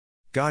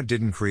God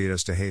didn't create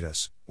us to hate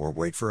us, or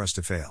wait for us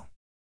to fail.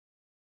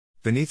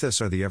 Beneath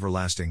us are the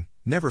everlasting,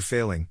 never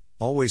failing,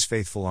 always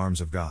faithful arms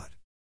of God.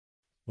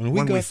 When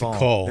we got fall, the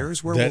call there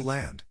is where that we'll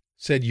land.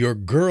 said your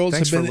girls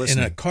Thanks have for been in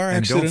listening, a car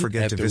and don't accident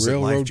forget at to the visit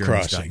railroad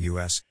crossing,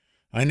 lifejourneys.us.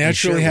 I naturally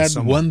share with had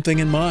someone. one thing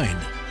in mind.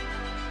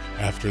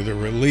 After the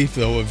relief,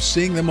 though, of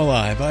seeing them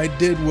alive, I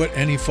did what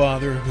any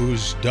father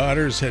whose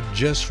daughters had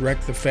just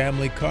wrecked the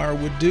family car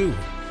would do.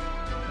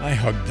 I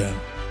hugged them.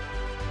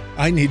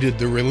 I needed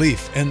the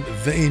relief, and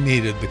they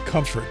needed the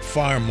comfort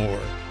far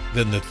more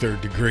than the third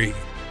degree.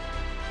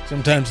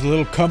 Sometimes a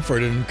little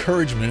comfort and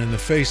encouragement in the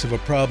face of a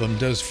problem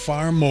does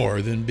far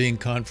more than being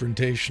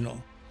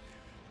confrontational.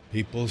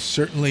 People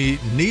certainly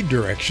need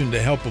direction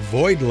to help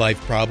avoid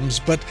life problems,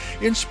 but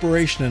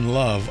inspiration and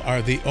love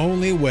are the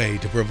only way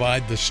to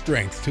provide the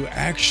strength to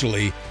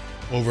actually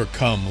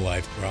overcome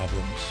life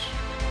problems.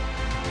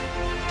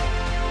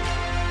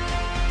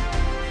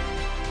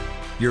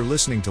 You're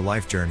listening to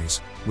Life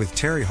Journeys with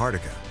Terry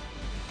Hardika.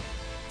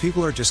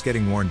 People are just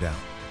getting worn down.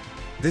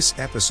 This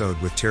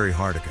episode with Terry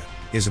Hardika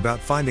is about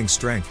finding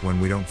strength when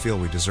we don't feel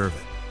we deserve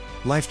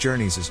it. Life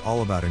Journeys is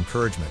all about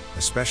encouragement,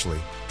 especially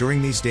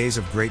during these days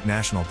of great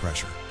national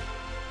pressure.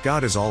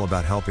 God is all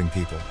about helping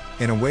people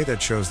in a way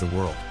that shows the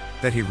world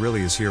that He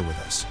really is here with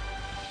us.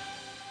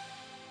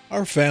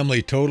 Our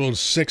family totaled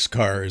 6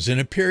 cars in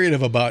a period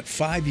of about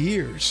 5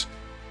 years.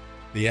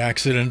 The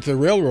accident at the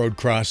railroad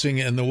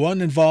crossing and the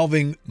one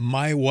involving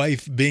my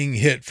wife being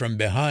hit from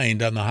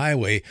behind on the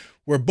highway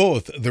were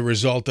both the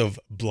result of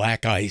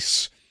black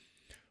ice.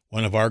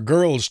 One of our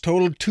girls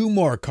totaled 2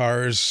 more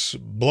cars,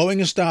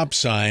 blowing a stop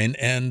sign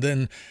and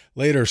then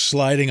later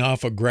sliding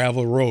off a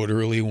gravel road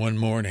early one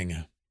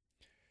morning.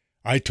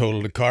 I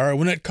totaled a car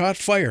when it caught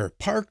fire,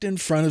 parked in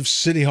front of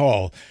City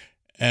Hall,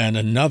 and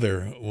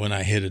another when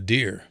I hit a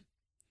deer.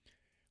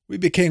 We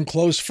became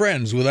close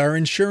friends with our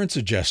insurance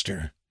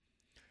adjuster.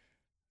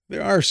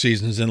 There are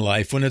seasons in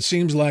life when it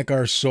seems like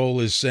our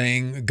soul is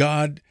saying,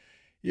 God,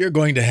 you're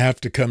going to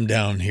have to come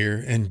down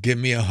here and give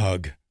me a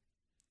hug.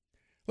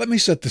 Let me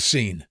set the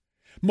scene.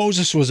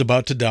 Moses was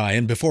about to die,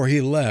 and before he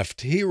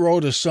left, he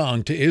wrote a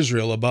song to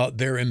Israel about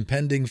their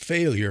impending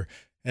failure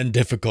and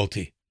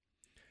difficulty.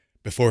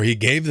 Before he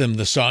gave them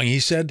the song, he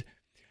said,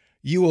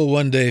 You will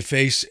one day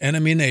face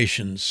enemy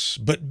nations,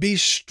 but be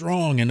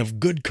strong and of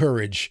good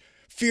courage.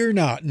 Fear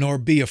not, nor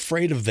be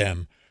afraid of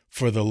them,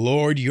 for the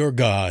Lord your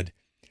God,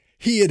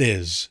 He it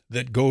is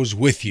that goes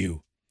with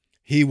you.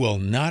 He will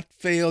not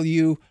fail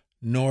you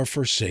nor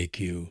forsake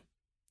you.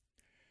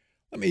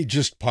 Let me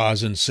just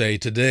pause and say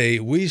today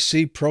we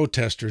see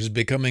protesters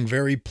becoming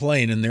very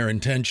plain in their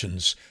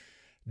intentions.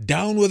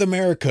 Down with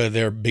America,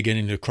 they're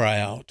beginning to cry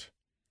out.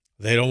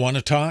 They don't want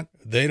to talk.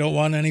 They don't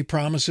want any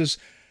promises.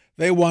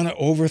 They want to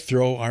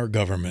overthrow our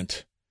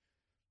government.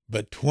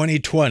 But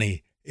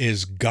 2020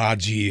 is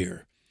God's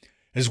year.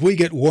 As we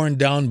get worn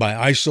down by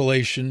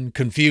isolation,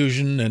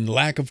 confusion, and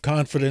lack of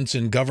confidence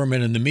in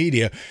government and the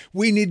media,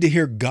 we need to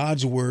hear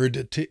God's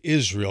word to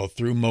Israel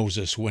through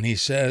Moses when he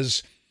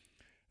says,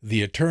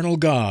 The eternal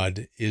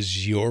God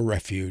is your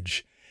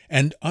refuge,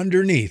 and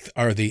underneath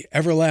are the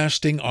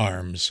everlasting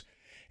arms,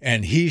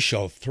 and He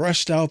shall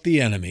thrust out the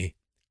enemy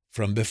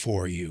from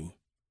before you.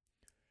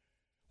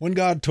 When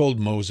God told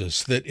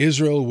Moses that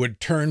Israel would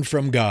turn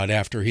from God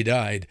after he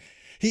died,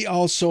 He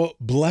also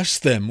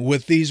blessed them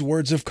with these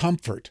words of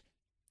comfort.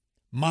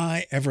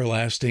 My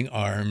everlasting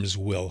arms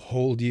will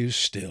hold you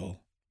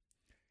still.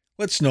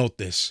 Let's note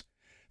this.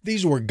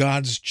 These were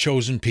God's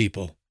chosen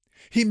people.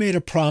 He made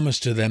a promise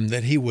to them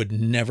that He would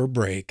never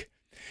break.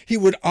 He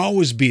would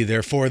always be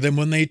there for them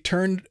when they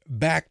turned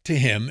back to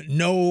Him,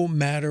 no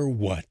matter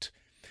what.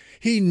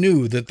 He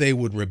knew that they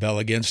would rebel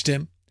against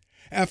Him.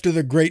 After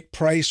the great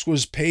price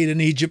was paid in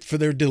Egypt for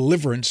their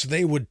deliverance,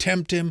 they would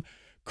tempt Him,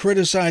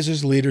 criticize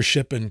His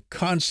leadership, and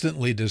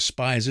constantly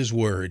despise His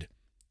word.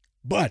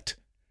 But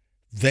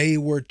they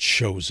were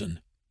chosen.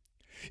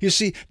 You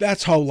see,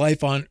 that's how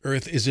life on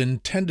earth is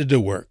intended to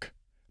work,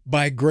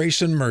 by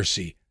grace and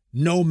mercy,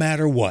 no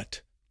matter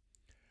what.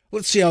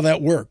 Let's see how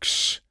that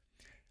works.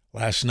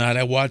 Last night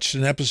I watched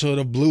an episode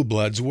of Blue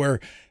Bloods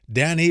where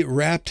Danny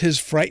wrapped his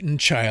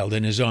frightened child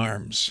in his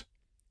arms.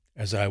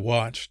 As I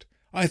watched,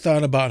 I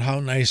thought about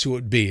how nice it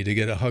would be to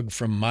get a hug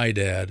from my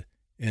dad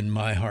in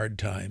my hard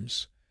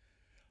times.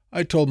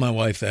 I told my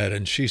wife that,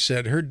 and she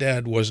said her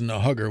dad wasn't a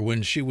hugger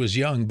when she was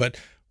young, but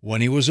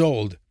when he was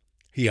old,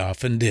 he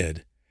often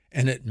did,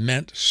 and it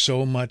meant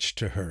so much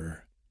to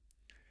her.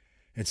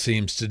 It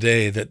seems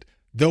today that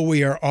though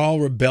we are all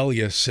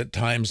rebellious at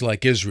times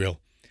like Israel,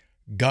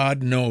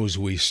 God knows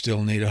we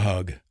still need a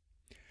hug.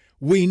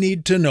 We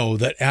need to know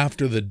that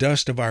after the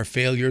dust of our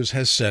failures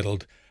has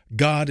settled,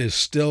 God is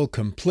still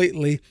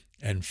completely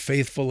and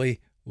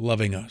faithfully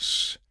loving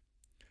us.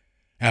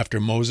 After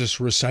Moses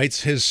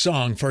recites his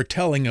song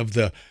foretelling of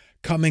the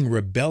coming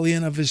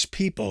rebellion of his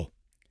people,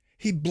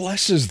 he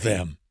blesses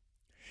them.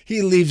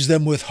 He leaves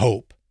them with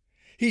hope.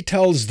 He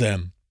tells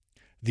them,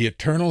 The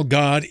eternal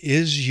God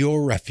is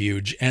your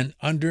refuge, and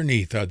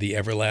underneath are the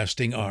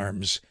everlasting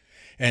arms,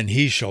 and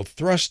He shall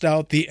thrust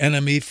out the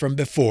enemy from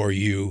before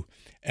you,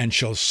 and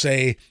shall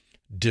say,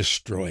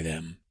 destroy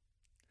them.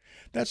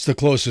 That's the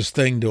closest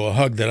thing to a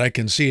hug that I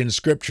can see in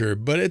Scripture,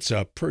 but it's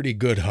a pretty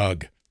good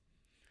hug.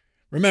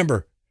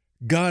 Remember,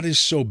 God is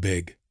so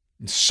big,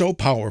 and so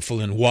powerful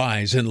and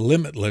wise and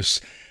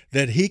limitless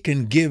that He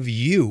can give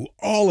you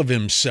all of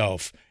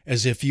Himself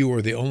as if you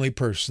were the only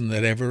person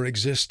that ever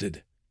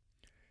existed.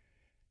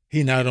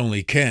 He not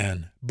only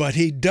can, but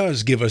He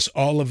does give us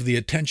all of the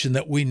attention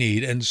that we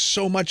need and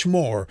so much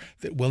more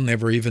that we'll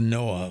never even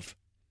know of.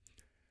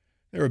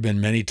 There have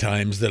been many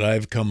times that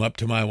I've come up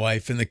to my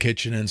wife in the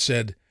kitchen and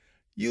said,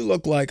 "You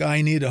look like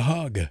I need a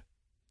hug."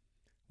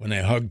 When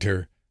I hugged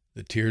her,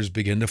 the tears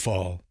began to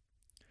fall.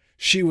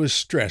 She was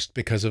stressed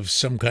because of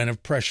some kind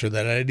of pressure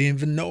that I didn't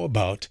even know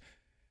about.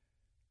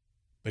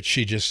 But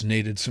she just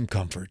needed some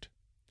comfort.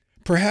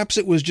 Perhaps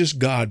it was just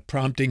God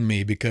prompting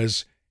me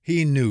because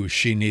He knew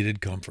she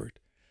needed comfort.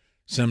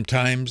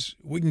 Sometimes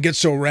we can get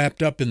so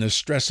wrapped up in the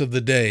stress of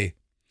the day,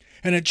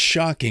 and it's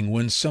shocking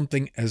when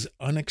something as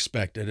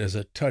unexpected as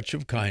a touch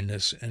of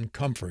kindness and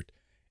comfort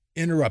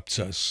interrupts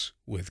us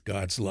with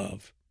God's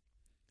love.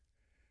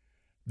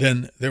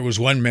 Then there was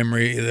one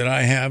memory that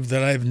I have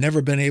that I've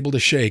never been able to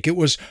shake. It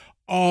was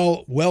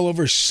all well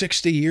over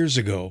 60 years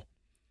ago.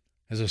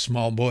 As a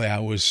small boy, I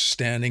was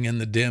standing in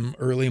the dim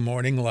early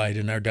morning light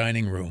in our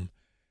dining room.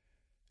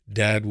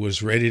 Dad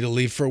was ready to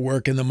leave for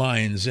work in the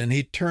mines, and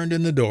he turned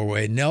in the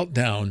doorway, knelt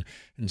down,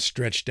 and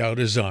stretched out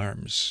his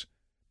arms,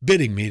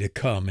 bidding me to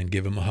come and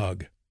give him a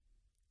hug.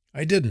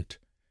 I didn't,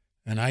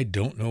 and I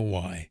don't know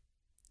why.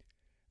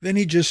 Then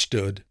he just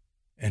stood,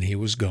 and he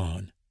was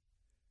gone.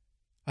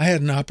 I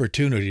had an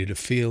opportunity to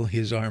feel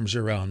his arms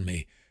around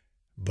me,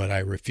 but I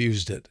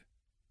refused it.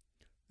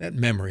 That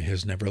memory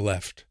has never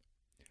left.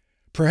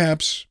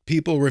 Perhaps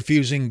people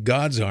refusing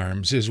God's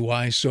arms is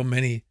why so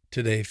many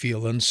today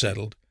feel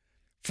unsettled,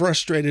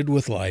 frustrated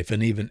with life,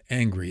 and even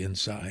angry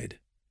inside.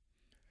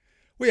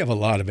 We have a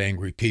lot of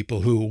angry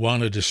people who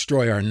want to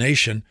destroy our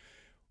nation.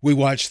 We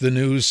watch the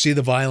news, see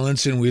the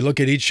violence, and we look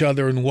at each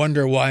other and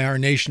wonder why our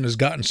nation has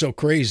gotten so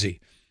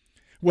crazy.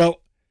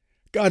 Well,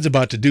 God's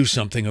about to do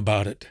something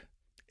about it.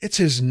 It's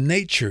His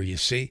nature, you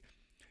see.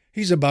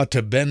 He's about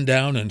to bend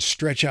down and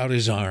stretch out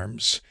His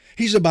arms.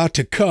 He's about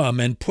to come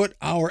and put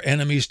our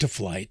enemies to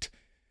flight.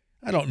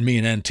 I don't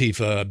mean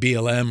Antifa,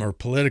 BLM, or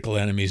political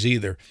enemies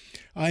either.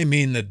 I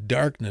mean the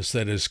darkness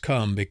that has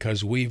come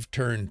because we've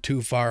turned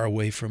too far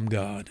away from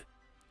God.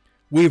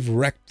 We've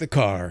wrecked the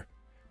car,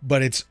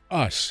 but it's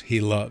us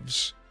He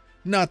loves,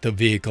 not the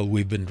vehicle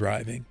we've been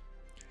driving.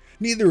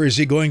 Neither is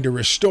He going to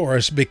restore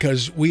us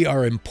because we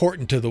are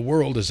important to the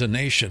world as a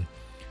nation.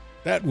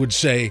 That would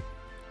say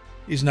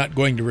He's not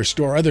going to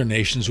restore other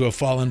nations who have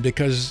fallen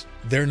because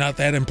they're not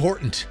that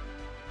important.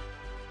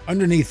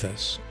 Underneath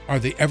us are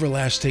the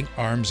everlasting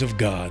arms of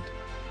God.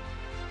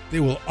 They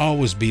will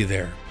always be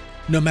there.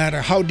 No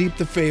matter how deep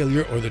the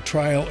failure or the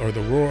trial or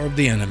the roar of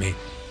the enemy,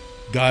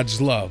 God's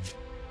love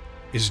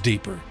is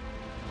deeper.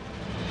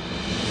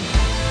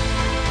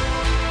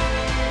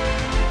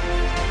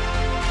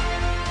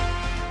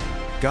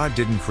 God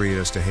didn't create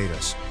us to hate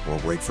us, or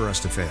wait for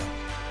us to fail.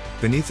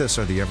 Beneath us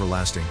are the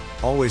everlasting,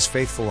 always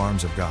faithful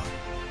arms of God.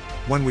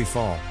 When we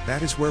fall,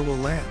 that is where we'll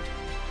land.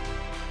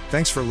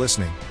 Thanks for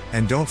listening,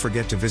 and don't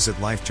forget to visit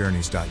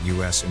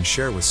lifejourneys.us and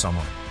share with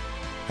someone.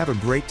 Have a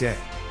great day.